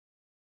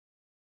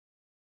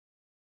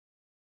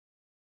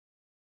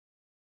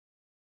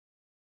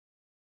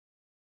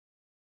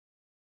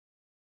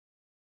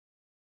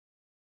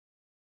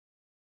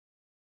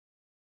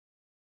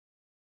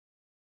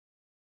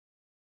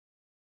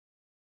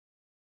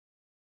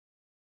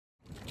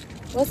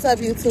What's up,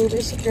 YouTube?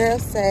 It's your girl,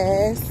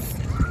 Sass.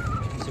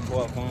 It's your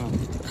boy, Vaughn.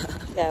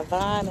 Got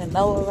Vaughn and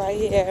Noah right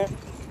here.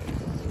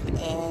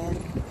 And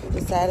we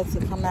decided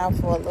to come out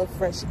for a little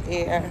fresh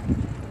air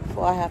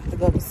before I have to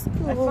go to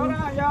school. Hey, slow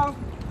down, y'all.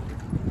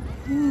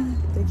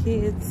 The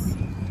kids,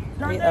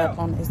 they up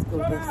on their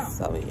scooters,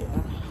 so yeah.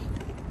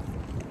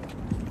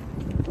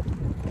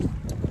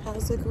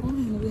 How's it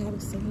going? We haven't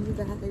seen you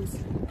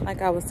guys.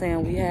 Like I was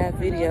saying, we have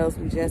videos,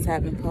 we just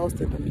haven't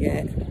posted them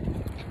yet.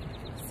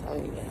 So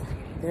yeah.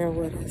 Bear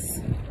with us.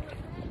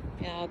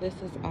 Y'all, this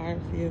is our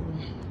view.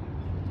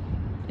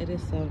 It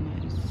is so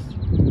nice.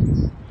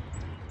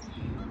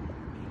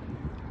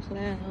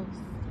 Clouds,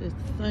 it's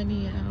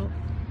sunny out.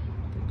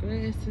 The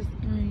grass is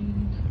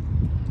green.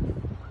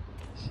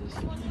 It's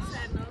just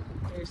nice.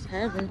 There's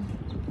heaven.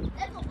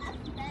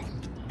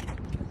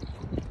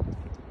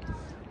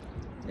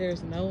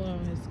 There's Noah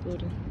on his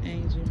scooter,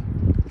 Angel.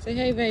 Say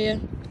hey, Vaya.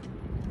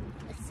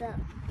 What's up?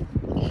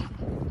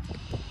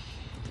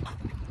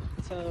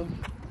 So,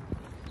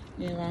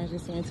 yeah, I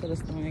just went to the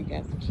store and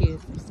got the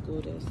kids some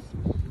scooters.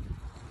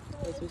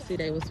 As we see,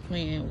 they was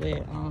playing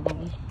with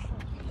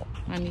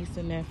my niece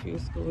and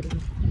nephew's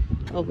scooters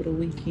over the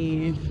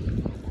weekend.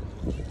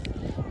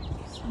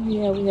 So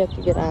yeah, we have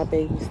to get our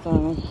baby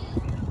some.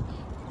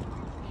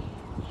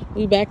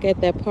 We back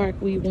at that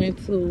park we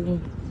went to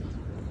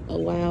a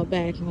while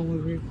back when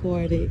we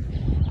recorded.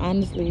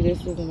 Honestly,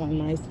 this is a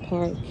nice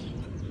park,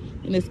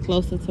 and it's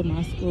closer to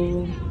my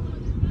school.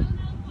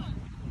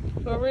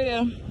 For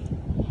real.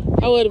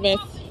 I would have been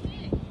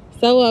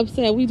so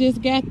upset. We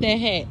just got that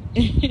hat.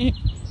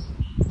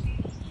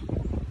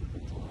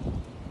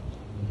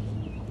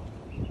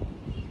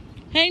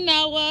 Hey,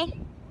 Noah.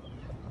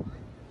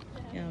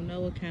 Y'all,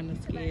 Noah kind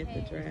of scared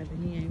to drive,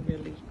 and he ain't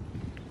really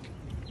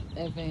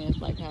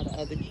advanced like how the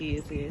other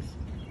kids is.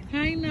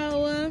 Hi,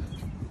 Noah.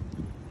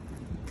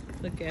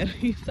 Look at him.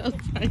 He's so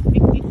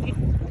tiny.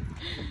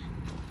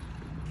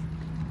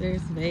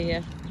 There's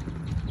Maya.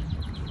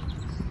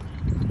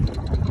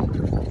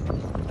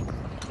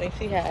 I think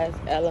she has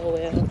LOL.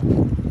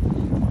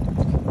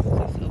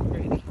 She's so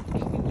pretty.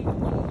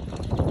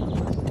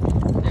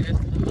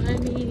 There's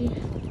Money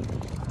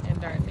and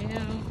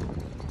Darnell.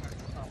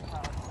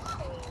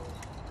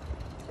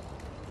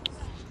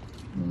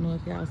 I don't know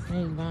if y'all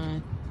seen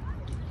Vaughn.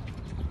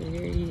 But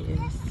here he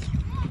is.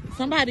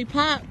 Somebody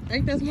pop.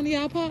 Ain't that one of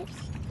y'all pops?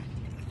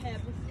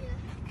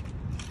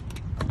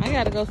 I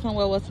gotta go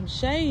somewhere with some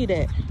shade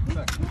at.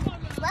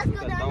 Let's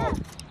go down.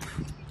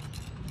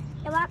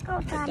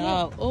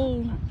 Dog.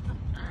 Oh,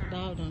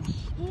 dog done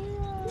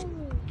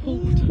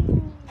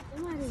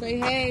pooped. Say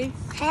hey.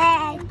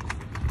 Hey.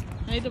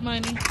 Hey, the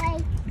money. Hey.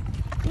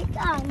 You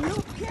got a new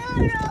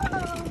scooter.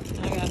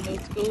 I got a new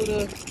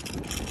scooter.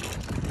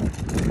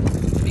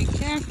 Be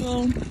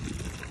careful.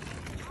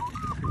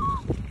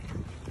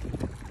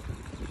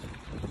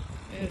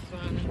 It's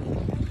fine.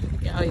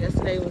 Y'all,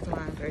 yesterday was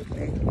my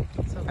birthday.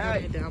 So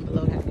comment down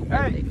below happy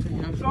birthday to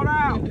him. Slow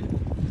down.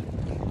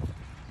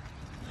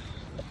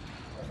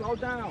 Slow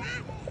down.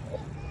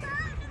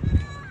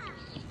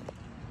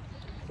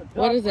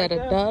 What is that, a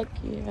duck?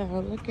 Yeah,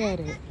 look at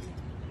it.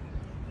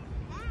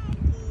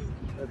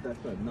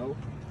 That's a no.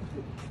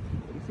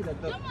 You see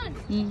that duck?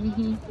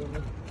 Mm-hmm.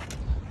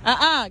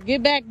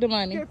 Get back the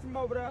money. Get from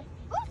over there.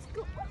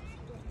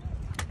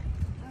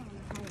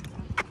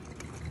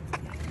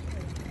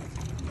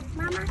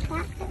 Mama,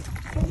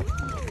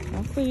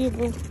 I see you,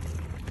 boo.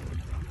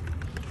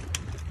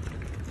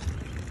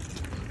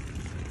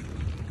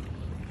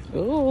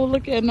 Oh,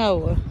 look at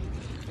Noah.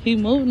 He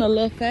moving a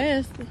little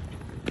faster.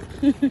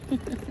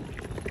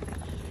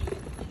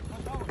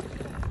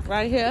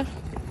 Right here.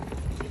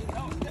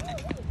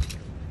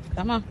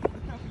 Come on.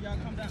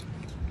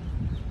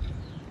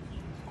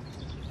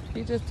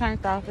 He just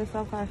turned off. It's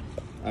okay. All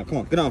right, come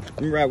on. Get on.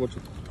 Let me ride with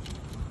you.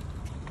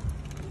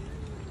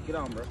 Get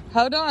on, bro.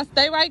 Hold on.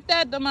 Stay right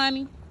there,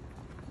 Damani.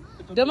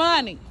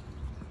 Damani.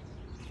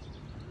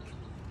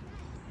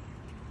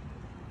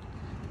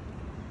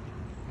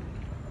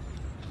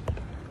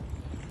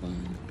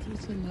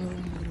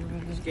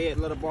 You scared,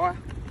 little boy?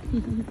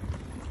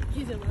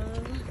 he's a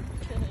love.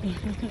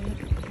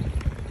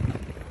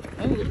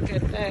 Oh, look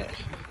at that.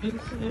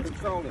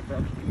 Control it, bro.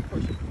 Let me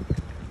push it.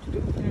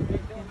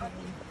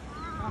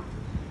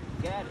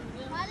 Got it.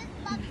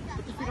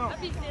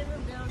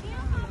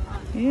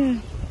 Yeah.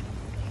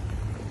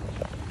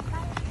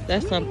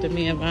 That's something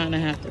me and Vanna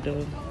have to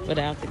do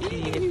without the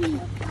kids.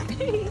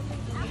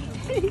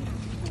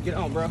 Get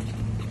on, bro.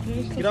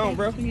 Get on,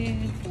 bro. Yeah.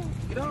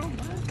 Get on.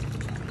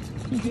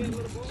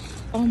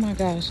 Oh my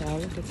gosh, y'all,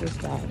 look at this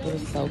dog.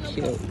 It's so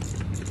cute.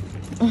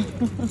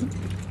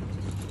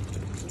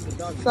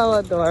 So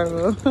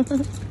adorable.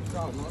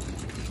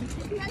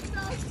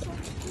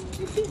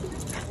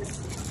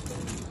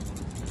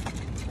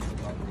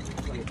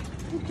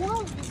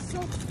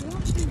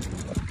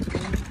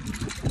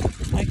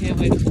 I can't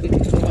wait to speak to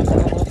them.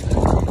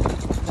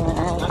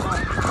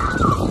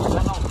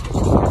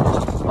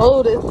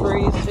 Oh, this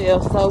breeze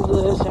feels so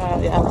good,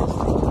 y'all. Y'all just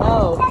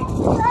know.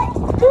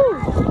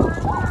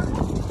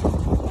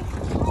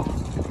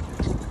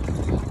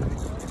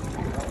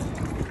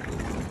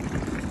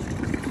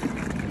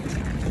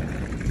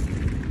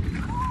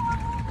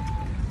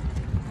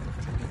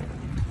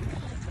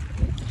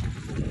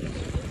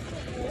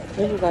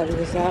 Everybody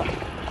was out.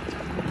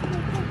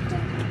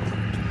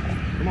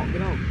 Come on,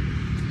 get on.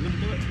 You want to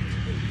do it?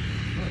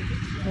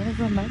 There's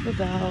another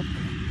dog.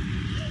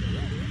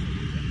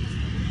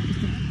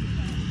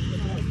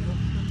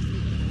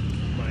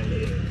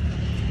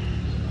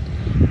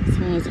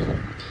 Someone's got a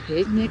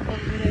picnic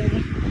over there.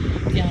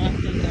 Yeah, I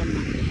think I'm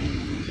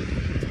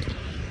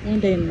one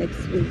day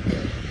next week.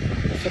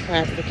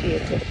 Surprise the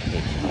kids at a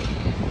picnic.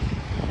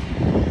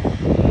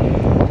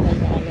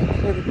 Got all that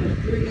portable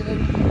grill.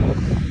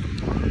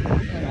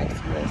 Got like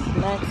some little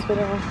snacks for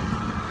them.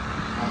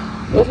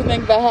 What you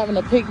think about having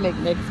a picnic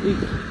next week?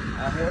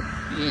 Out here?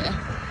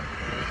 Yeah.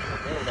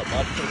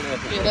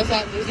 Yeah, that's how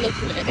I'm just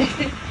looking at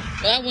it.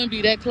 But I wouldn't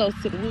be that close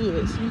to the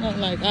woods. You know,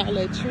 like all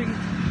that trees.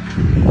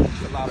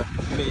 There's a lot of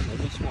fish. At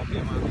least you won't be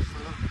around the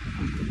sun.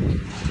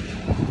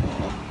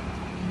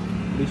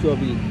 At least you'll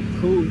be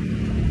cool.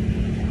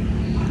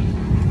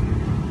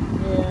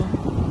 Yeah.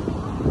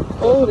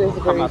 Oh, this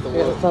breeze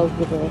feels so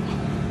good.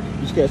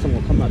 You scared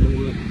someone will come out the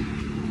wood?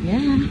 Yeah.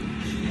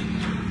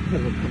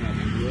 Come out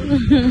the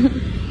wood.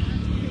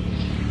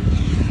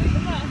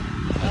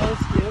 I was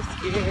still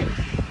scared.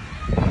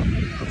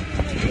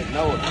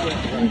 No,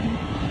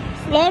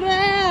 Slow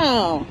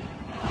down.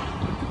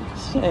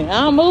 Shit,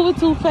 I'm moving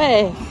too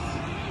fast.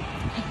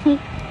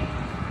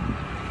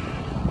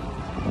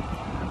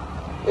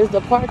 Is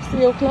the park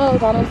still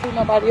closed? I don't see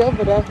nobody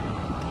over there.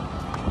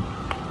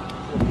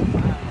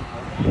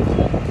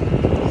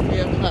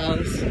 Still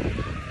closed.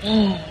 I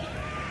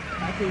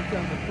can't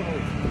tell the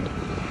clothes.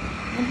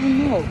 I don't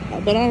know,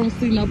 but I don't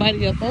see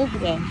nobody up over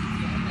there.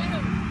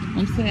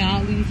 I'm saying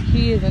all these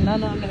kids and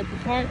none of them at the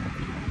park.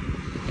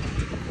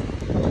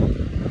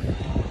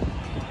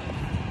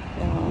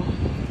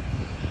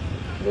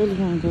 Really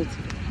want to go to the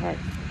park.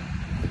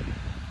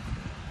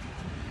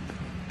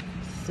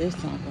 Sit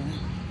somewhere.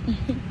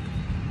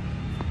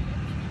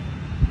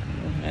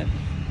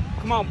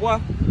 Come on, boy.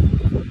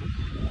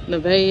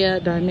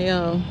 Nevaeh,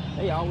 Darnell,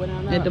 Hey, y'all went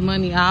down there. had the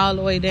money all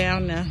the way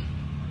down there.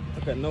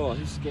 Look at Noah,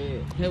 he's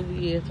scared. Here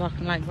we is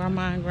talking like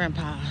grandma and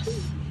grandpa's.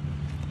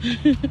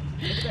 Look at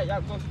that,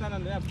 y'all go stand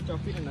under there, put your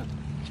feet in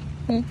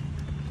there.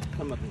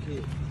 Come up and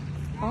kids.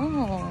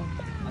 Oh,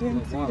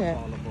 didn't see that.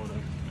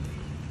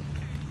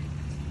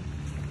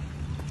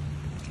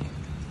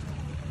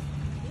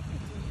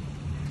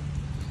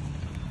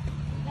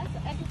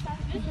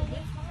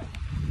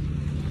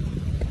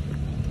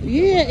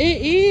 Yeah,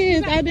 it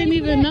is. I didn't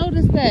even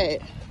notice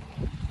that.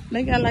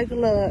 They got like a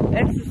little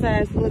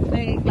exercise little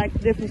thing, like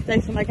different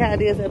station, like how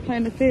it is at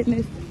Planet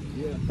Fitness.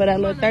 Yeah. For that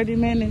little 30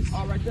 minutes.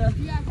 Oh, right there?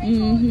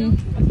 Mm-hmm.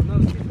 That's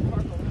another big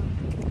park over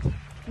there.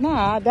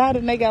 Nah, I doubt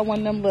it. They got one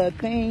of them little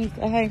things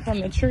that hang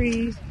from the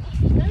trees.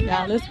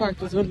 Y'all, this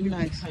park is really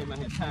nice. Came out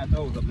here, tied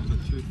those up in the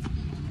tree.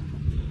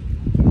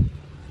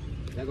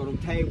 There go them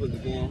tables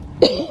again.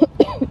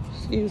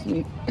 Excuse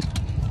me.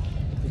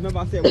 Remember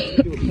I said we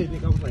could do a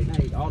picnic? I was like,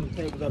 hey, all them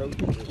tables are we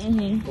can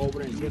just go over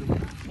there and get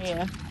them.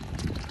 Yeah.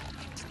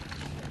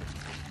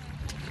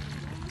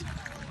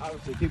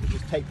 Obviously, people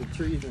just take the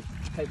trees and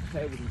take the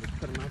tables and just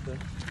put them out there.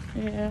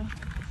 Yeah.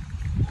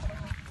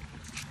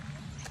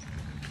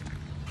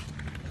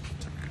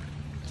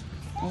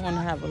 I want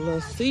to have a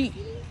little seat.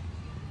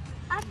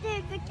 I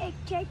did get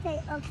KK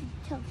up the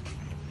top.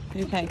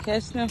 You can't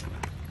catch them?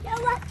 Yeah,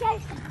 what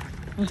KK?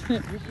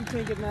 You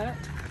can't get mad.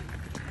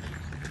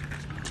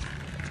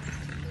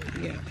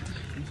 Yeah.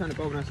 I'm trying to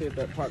go over and see if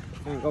that park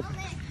ain't open.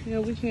 Yeah,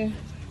 we can.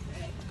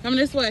 Come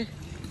this way.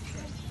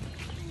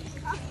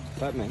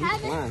 But man, he's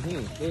flying. He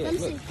ain't scared.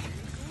 Look.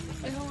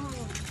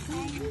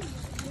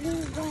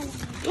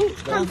 Ooh,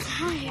 I'm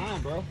tired.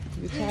 Fine, bro.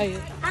 you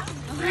tired?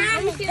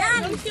 Hey, you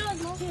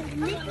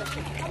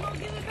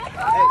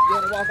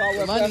want to walk all the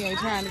way up Money there? ain't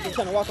trying to You get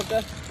trying to walk up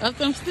there? up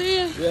them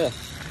stairs. Yeah.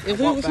 If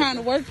we were trying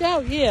to work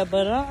out, yeah,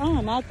 but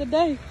not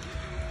today.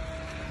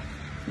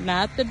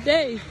 Not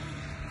today.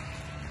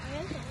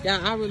 Yeah,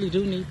 I really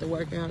do need to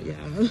work out,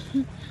 y'all.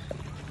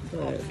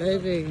 But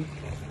baby,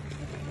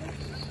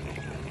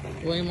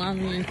 the way my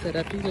man set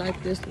up, he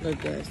like this look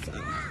good, so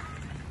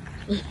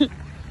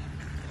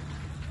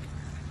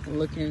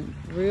looking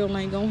real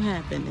ain't gonna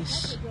happen.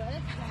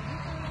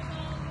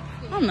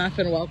 I'm not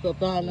gonna walk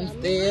up all them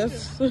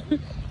stairs.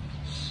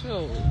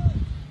 Sure.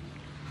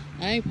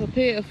 I ain't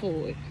prepared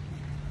for it.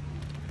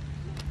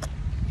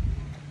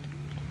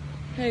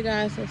 Hey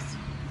guys,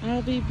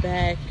 I'll be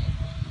back.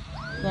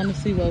 Gonna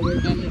see what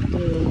we're gonna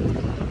do.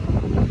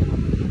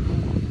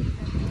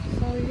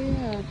 So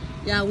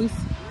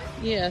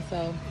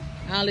so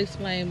I'll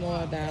explain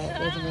more about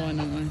what's going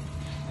on.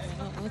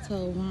 I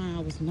told Ryan I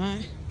was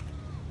not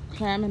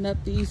climbing up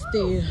these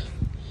stairs,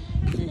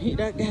 and he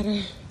got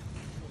me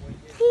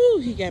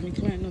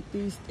climbing up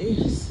these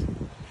stairs.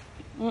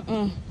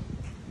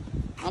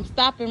 I'm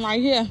stopping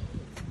right here.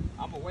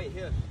 I'm going to wait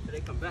here till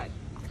they come back.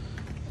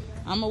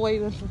 I'm gonna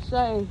wait in some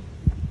shade.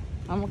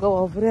 I'm gonna go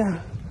over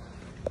there.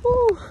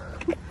 Woo.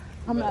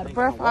 I'm out of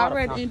breath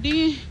already. And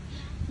then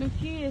the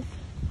kids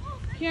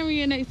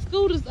carrying their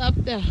scooters up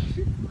there.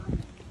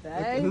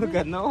 Look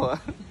at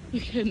Noah.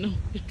 Look at Noah.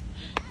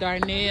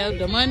 Darnell,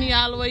 the money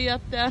all the way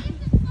up there.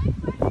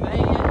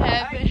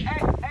 happened?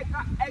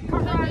 Hey,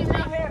 come right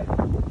down here.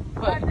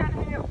 Right down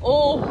here.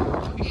 Oh.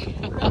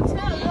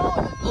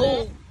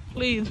 Oh,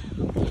 please.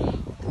 No,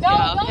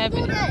 Y'all, don't Heaven.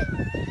 do that.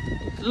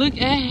 Look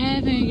at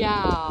Heaven,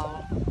 y'all.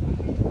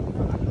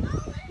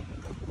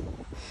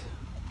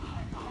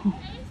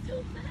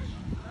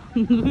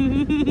 You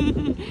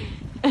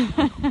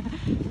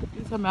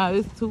talking about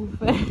it's too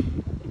fast.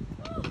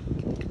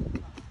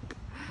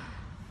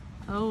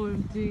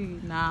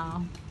 OMG,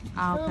 nah.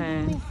 I'll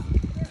pass.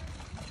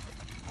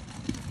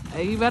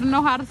 Hey, you better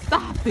know how to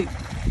stop it.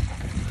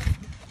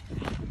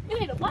 You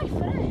need a bike for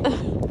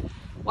that.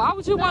 Why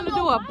would you want to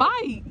do a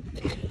bike?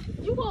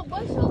 You gonna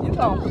bust your You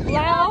gonna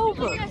fly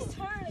over. Just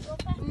turn and go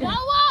fast. Now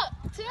what?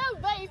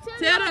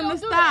 Tell them to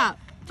stop.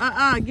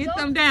 Get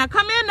them down.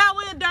 Come in now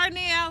with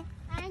Darnell.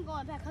 I ain't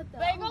going back up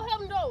there. Babe, go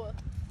help him do it.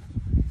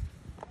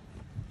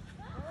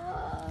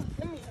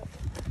 Let me help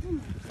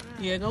him.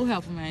 Yeah, go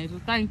help him, Angel.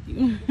 Thank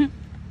you.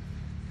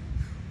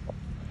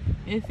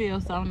 It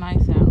feels so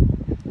nice out.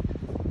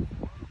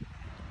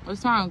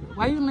 What's wrong?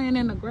 Why you laying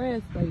in the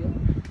grass, baby?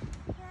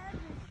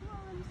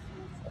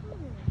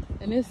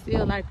 And it's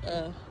still like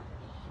a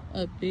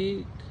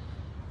big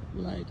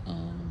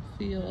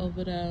field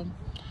over there.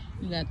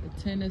 You got the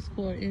tennis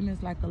court and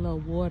it's like a little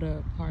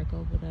water park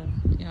over there.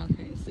 Y'all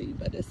can't see,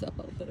 but it's up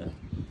over there.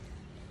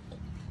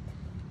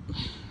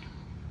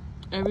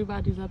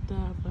 Everybody's up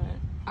there, but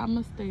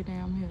I'ma stay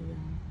down here,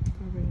 y'all.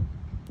 For real.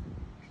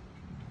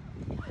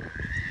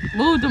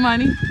 Move the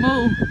money,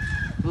 move.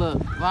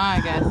 Look,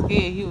 Ryan got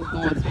scared. He was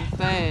going too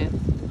fast.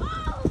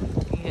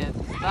 He had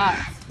to stop.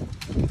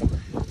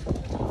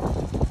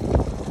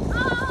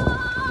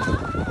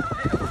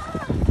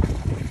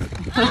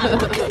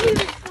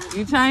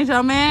 You changed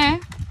your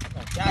man?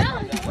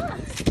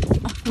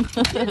 You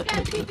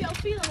gotta keep your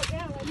feet on the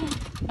ground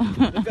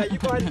like that. You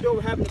go ahead and do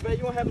what happened to Bay.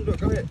 You won't have him do it.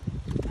 Go ahead.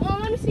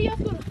 Let me see your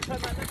foot.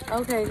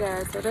 Okay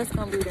guys, so that's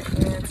gonna be the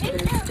end to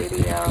this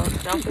video.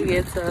 Don't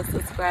forget to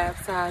subscribe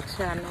to our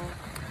channel.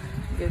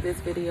 Give this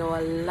video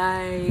a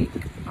like.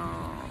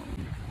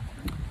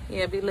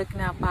 Yeah, be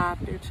looking out for our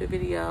future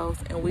videos.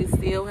 And we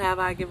still have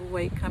our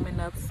giveaway coming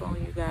up soon,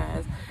 you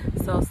guys.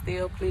 So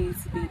still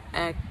please be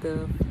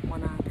active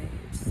on our page.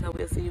 So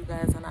we'll see you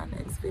guys in our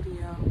next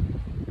video.